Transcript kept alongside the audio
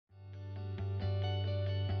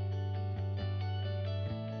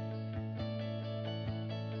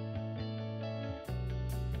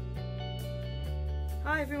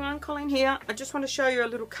Hi everyone, Colleen here. I just want to show you a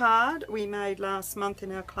little card we made last month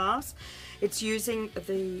in our class. It's using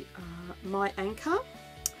the My Anchor.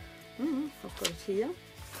 I've got it here.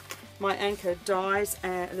 My Anchor dies,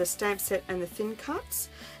 the stamp set and the thin cuts.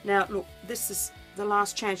 Now look, this is the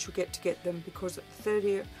last chance you'll get to get them because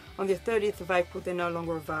on the 30th of April they're no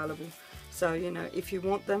longer available. So you know, if you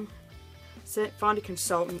want them, find a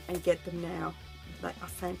consultant and get them now. They are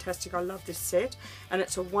fantastic. I love this set and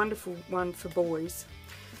it's a wonderful one for boys.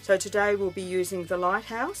 So today we'll be using the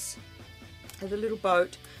lighthouse, the little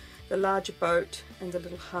boat, the larger boat and the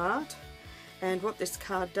little heart. And what this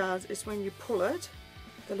card does is when you pull it,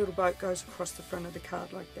 the little boat goes across the front of the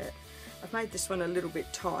card like that. I've made this one a little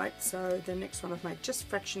bit tight, so the next one I've made just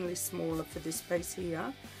fractionally smaller for this piece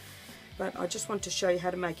here. But I just want to show you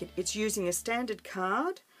how to make it. It's using a standard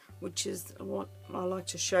card, which is what I like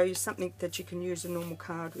to show you, something that you can use a normal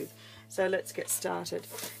card with. So let's get started.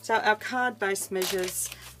 So our card base measures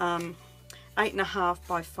 8.5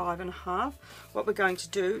 by 5.5. What we're going to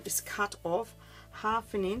do is cut off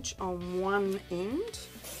 1/2 inch on one end.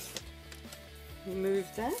 Remove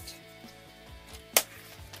that.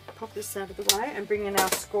 Pop this out of the way and bring in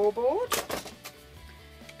our scoreboard.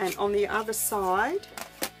 And on the other side,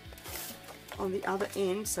 on the other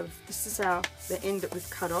end, so this is the end that we've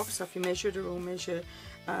cut off, so if you measure it, it will measure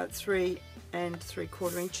 3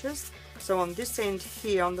 3/4 inches. So on this end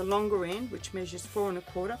here, on the longer end, which measures 4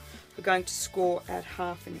 1/4, we're going to score at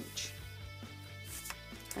 1/2 inch.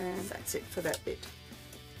 And that's it for that bit.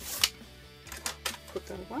 Put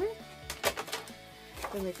that away.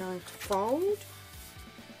 Then we're going to fold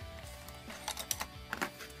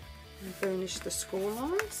and burnish the score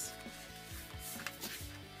lines.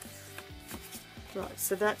 Right,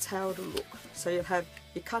 so that's how it'll look. So you'll have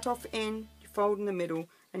your cut off end, your fold in the middle,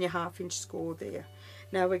 and your 1/2 inch score there.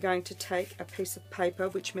 Now we're going to take a piece of paper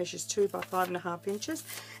which measures 2 by 5.5 inches.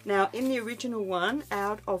 Now in the original one,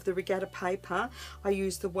 out of the regatta paper, I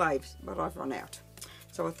used the waves, but I've run out.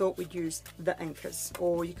 So I thought we'd use the anchors,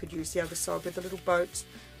 or you could use the other side with the little boats,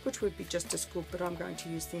 which would be just as good, but I'm going to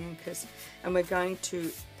use the anchors. And we're going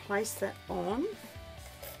to place that on.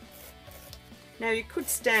 Now you could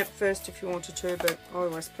stamp first if you wanted to, but I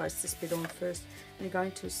always place this bit on first. And you're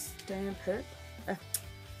going to stamp it,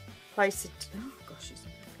 place it, oh gosh, there's a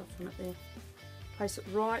bit of fluff on it there. Place it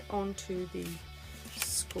right onto the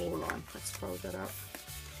score line. Let's fold that up.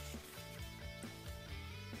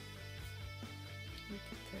 Get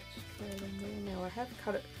that straight in there. Now I have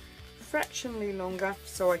cut it fractionally longer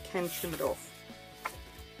so I can trim it off,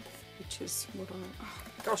 which is what oh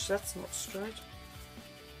gosh, that's not straight.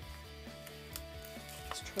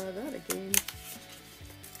 Try that again.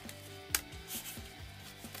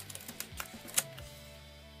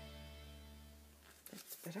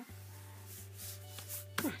 That's better.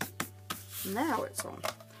 Right. Now it's on.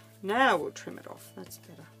 Now we'll trim it off. That's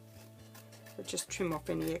better. So just trim off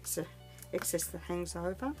any excess that hangs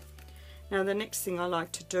over. Now the next thing I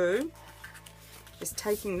like to do is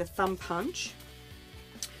taking the thumb punch.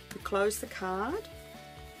 You close the card,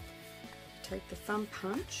 take the thumb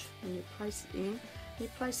punch and you place it in. You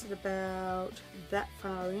place it about that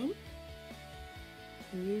far in,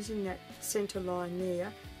 and using that centre line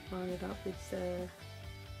there, line it up with the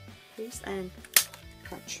piece and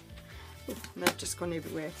punch. Ooh, and they've just gone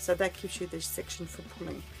everywhere. So that gives you this section for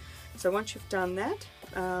pulling. So once you've done that,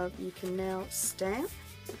 you can now stamp.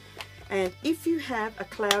 And if you have a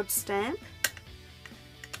cloud stamp,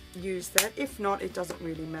 use that. If not, it doesn't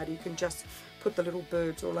really matter. You can just put the little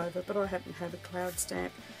birds all over. But I happen to have a cloud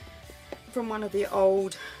stamp from one of the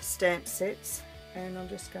old stamp sets, and I'm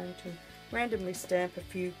just going to randomly stamp a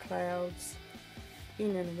few clouds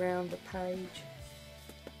in and around the page,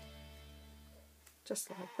 just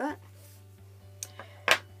like that.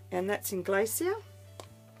 And that's in Glacier.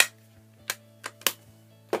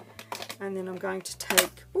 And then I'm going to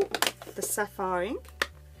take the sapphire ink,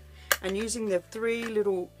 and using the 3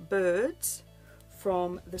 little birds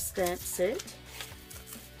from the stamp set,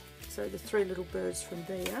 so the 3 little birds from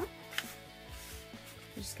there,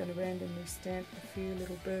 I'm just going to randomly stamp a few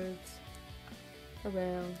little birds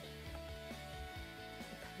around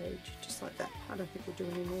the page, just like that. I don't think we'll do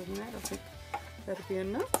any more than that. I think that'll be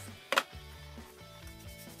enough.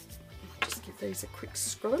 Just give these a quick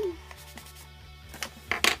scrub.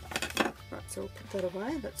 Right, so we'll put that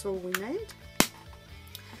away. That's all we need.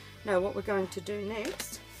 Now what we're going to do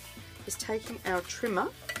next is taking our trimmer.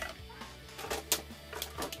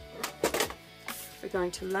 We're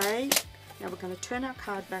going to lay. Now we're going to turn our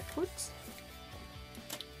card backwards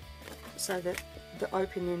so that the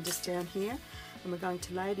open end is down here, and we're going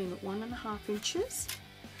to lay it in at 1.5 inches,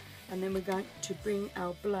 and then we're going to bring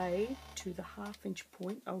our blade to the 1/2 inch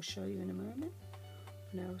point. I'll show you in a moment.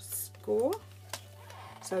 Now score.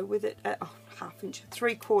 So with it at 1/2 inch,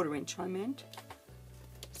 3/4 inch I meant.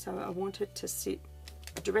 So I want it to sit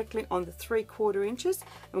directly on the 3/4 inches.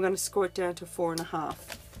 And we're going to score it down to 4.5.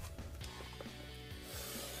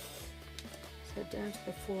 So down to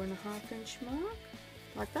the 4.5 inch mark,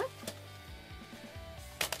 like that.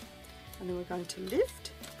 And then we're going to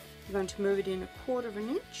lift. We're going to move it in 1/4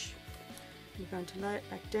 inch. We're going to lay it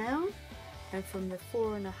back down, and from the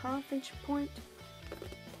 4.5 inch point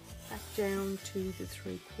back down to the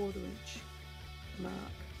 3/4 inch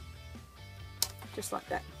mark, just like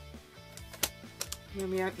that. And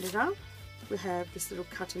when we open it up, we have this little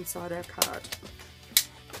cut inside our card.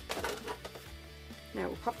 Now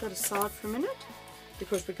we'll pop that aside for a minute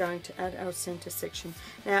because we're going to add our centre section.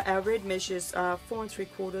 Now our red measures are 4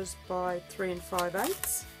 3/4 by 3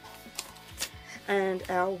 5/8, and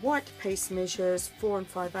our white piece measures 4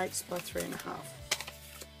 5/8 by 3 1/2.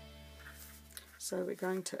 So we're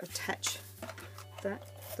going to attach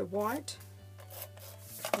the white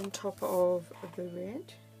on top of the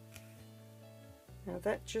red. Now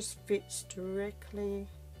that just fits directly,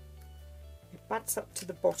 it butts up to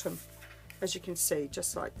the bottom, as you can see,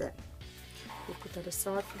 just like that. We'll put that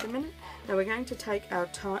aside for the minute. Now we're going to take our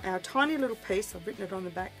tiny little piece, I've written it on the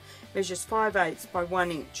back, measures 5/8 by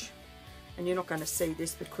 1 inch. And you're not going to see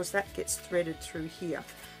this because that gets threaded through here.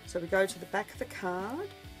 So we go to the back of the card.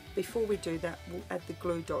 Before we do that, we'll add the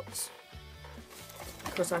glue dots,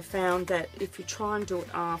 because I found that if you try and do it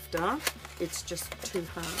after, it's just too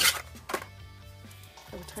hard.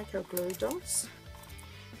 So we'll take our glue dots,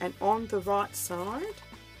 and on the right side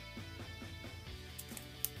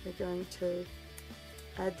we're going to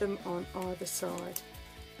add them on either side.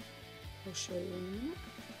 I'll show you in a minute.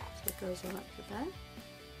 So it goes like that.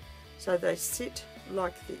 So they sit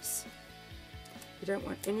like this. You don't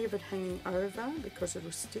want any of it hanging over because it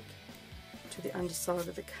will stick to the underside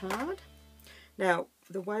of the card. Now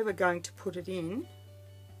the way we're going to put it in,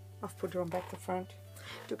 I've put it on back to front.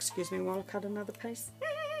 Do excuse me while I cut another piece.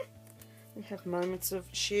 We have moments of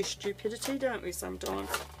sheer stupidity, don't we, sometimes?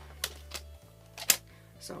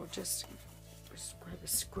 So I'll just grab a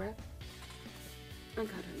scrap and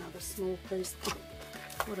cut another small piece. Oh,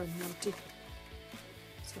 what a numpty.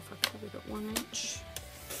 So if I cut it at 1 inch,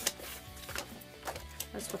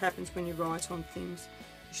 that's what happens when you write on things.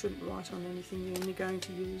 You shouldn't write on anything, you're only going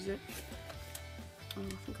to use it. Oh,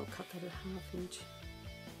 I think I'll cut that at 1/2 inch.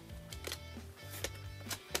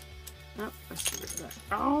 Oh, let's get rid of that.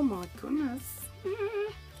 Oh my goodness.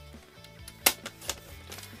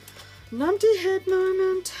 Numpty head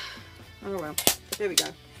moment. Oh well, there we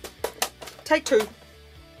go. Take 2.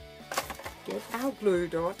 Get our glue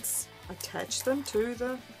dots, attach them to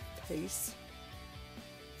the piece.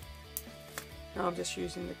 Now I'm just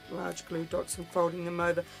using the large glue dots and folding them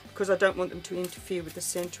over because I don't want them to interfere with the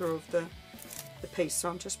centre of the piece. So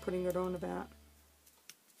I'm just putting it on about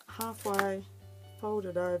halfway, fold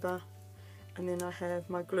it over, and then I have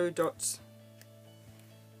my glue dots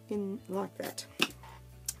in like that.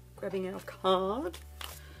 Grabbing our card,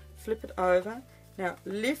 flip it over. Now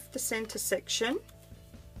lift the centre section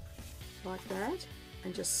like that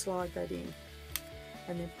and just slide that in,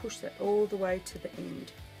 and then push that all the way to the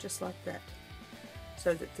end, just like that,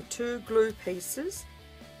 so that the 2 glue pieces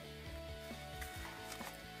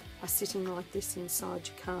are sitting like this inside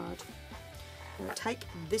your card. Now take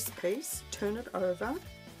this piece, turn it over,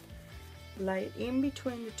 lay it in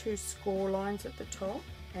between the 2 score lines at the top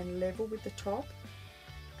and level with the top,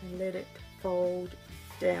 and let it fold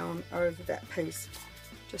down over that piece,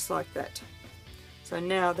 just like that. So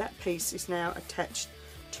now that piece is now attached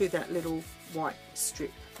to that little white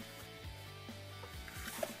strip.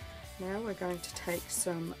 Now we're going to take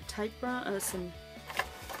some tape. I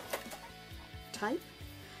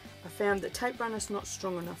found that tape runner is not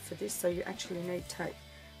strong enough for this, so you actually need tape.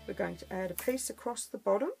 We're going to add a piece across the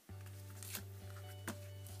bottom.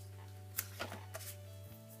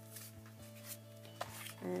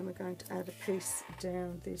 And we're going to add a piece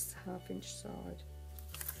down this 1/2 inch side.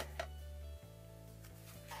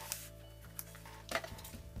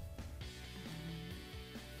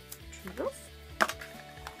 Trim it off.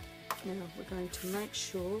 Now we're going to make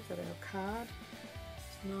sure that our card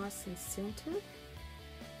is nice and centered.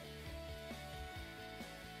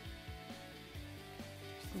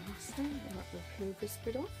 Just nicely, like we'll peel this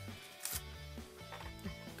bit off. Oh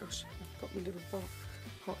gosh, I've got my little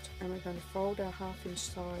pot, and we're going to fold our 1/2 inch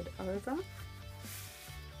side over.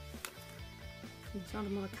 Inside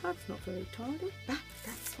of my card's not very tidy, but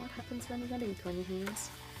that's what happens when you got ink on your hands.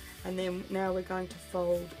 And then now we're going to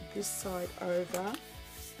fold this side over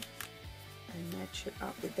and match it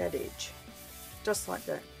up with that edge, just like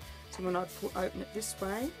that. So when I open it this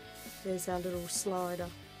way, there's our little slider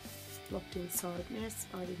locked inside. Yes,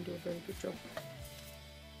 I didn't do a very good job.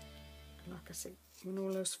 And like I said, when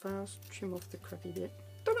all else fails, trim off the crappy bit.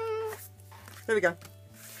 Ta-da! There we go.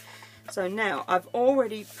 So now I've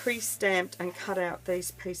already pre-stamped and cut out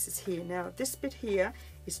these pieces here. Now this bit here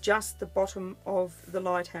is just the bottom of the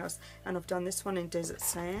lighthouse, and I've done this one in desert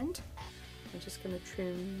sand. I'm just going to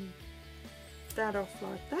trim that off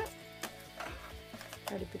like that.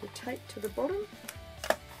 Add a bit of tape to the bottom.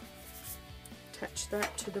 Attach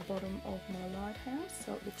that to the bottom of my lighthouse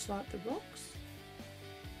so it looks like the rocks.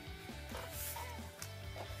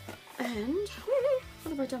 And what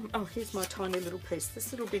have I done? Oh, here's my tiny little piece.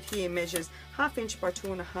 This little bit here measures 1/2 inch by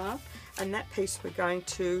 2.5, and that piece we're going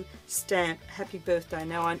to stamp Happy Birthday.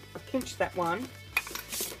 Now I pinched that one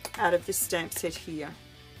out of this stamp set here.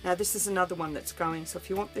 Now this is another one that's going, so if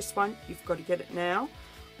you want this one, you've got to get it now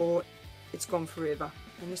or it's gone forever.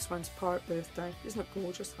 And this one's Pirate Birthday. Isn't it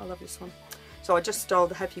gorgeous? I love this one. So I just stole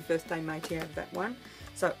the Happy Birthday matey out of that one.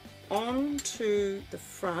 So on to the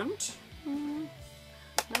front.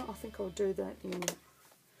 No, I think I'll do that in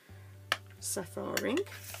sapphire ink.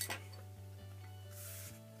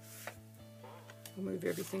 I'll move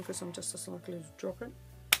everything because I'm just as likely to drop it.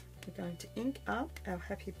 We're going to ink up our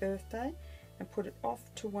Happy Birthday and put it off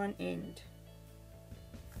to one end,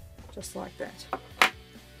 just like that.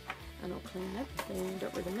 And I'll clean that before we end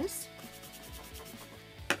up with a mess.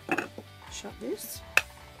 Shut this.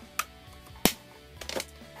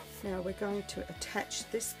 Now we're going to attach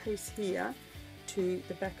this piece here to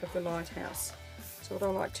the back of the lighthouse. So what I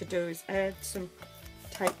like to do is add some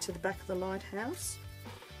tape to the back of the lighthouse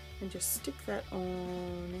and just stick that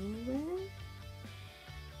on anywhere.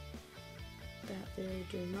 About there will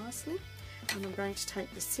do nicely. And I'm going to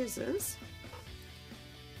take the scissors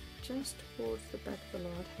just towards the back of the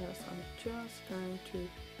lighthouse. I'm just going to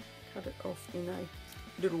cut it off in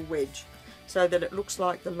a little wedge so that it looks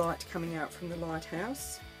like the light coming out from the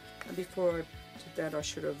lighthouse. And before I did that, I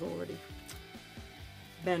should have already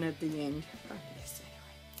bannered the end. But yes, anyway.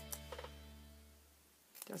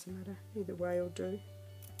 Doesn't matter. Either way will do.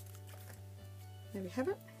 There we have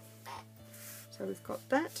it. So we've got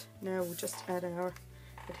that. Now we'll just add our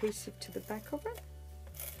adhesive to the back of it.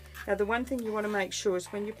 Now the one thing you want to make sure is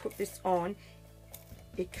when you put this on,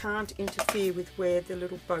 it can't interfere with where the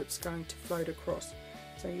little boat's going to float across.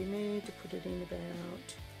 So you need to put it in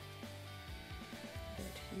about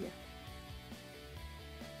here.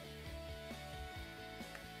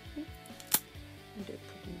 And do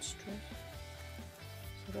put in straight.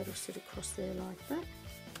 So that'll sit across there like that.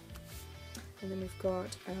 And then we've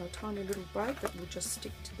got our tiny little boat that will just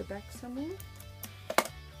stick to the back somewhere.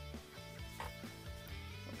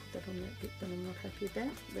 That on that bit that I'm not happy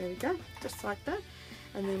about. There we go, just like that.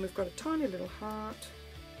 And then we've got a tiny little heart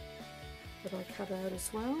that I cut out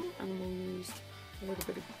as well, and we'll use a little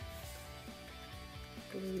bit of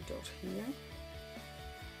glue dot here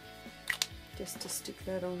just to stick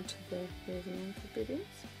that onto where the anchor bit is,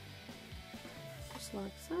 just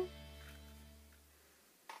like so.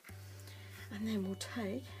 And then we'll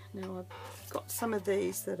take, now I've got some of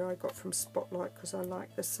these that I got from Spotlight because I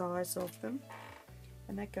like the size of them.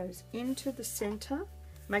 And that goes into the centre,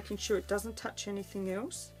 making sure it doesn't touch anything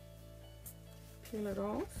else. Peel it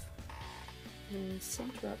off and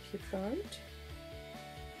centre up your boat.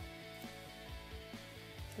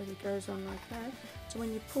 So it goes on like that. So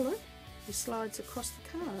when you pull it, it slides across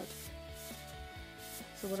the card.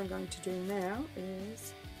 So what I'm going to do now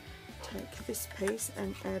is take this piece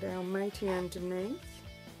and add our matey underneath.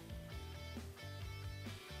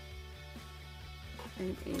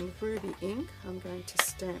 And in ruby ink, I'm going to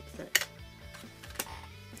stamp that.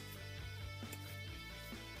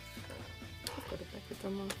 I've got it backwards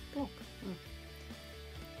on my block. Oh.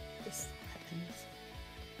 This happens.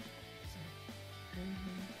 So,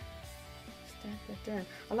 stamp that down.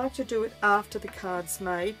 I like to do it after the card's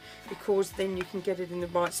made because then you can get it in the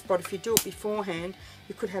right spot. If you do it beforehand,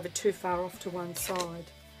 you could have it too far off to one side.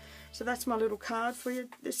 So that's my little card for you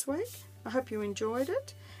this week. I hope you enjoyed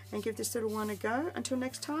it and give this little one a go. Until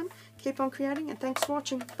next time, keep on creating and thanks for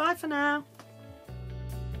watching. Bye for now.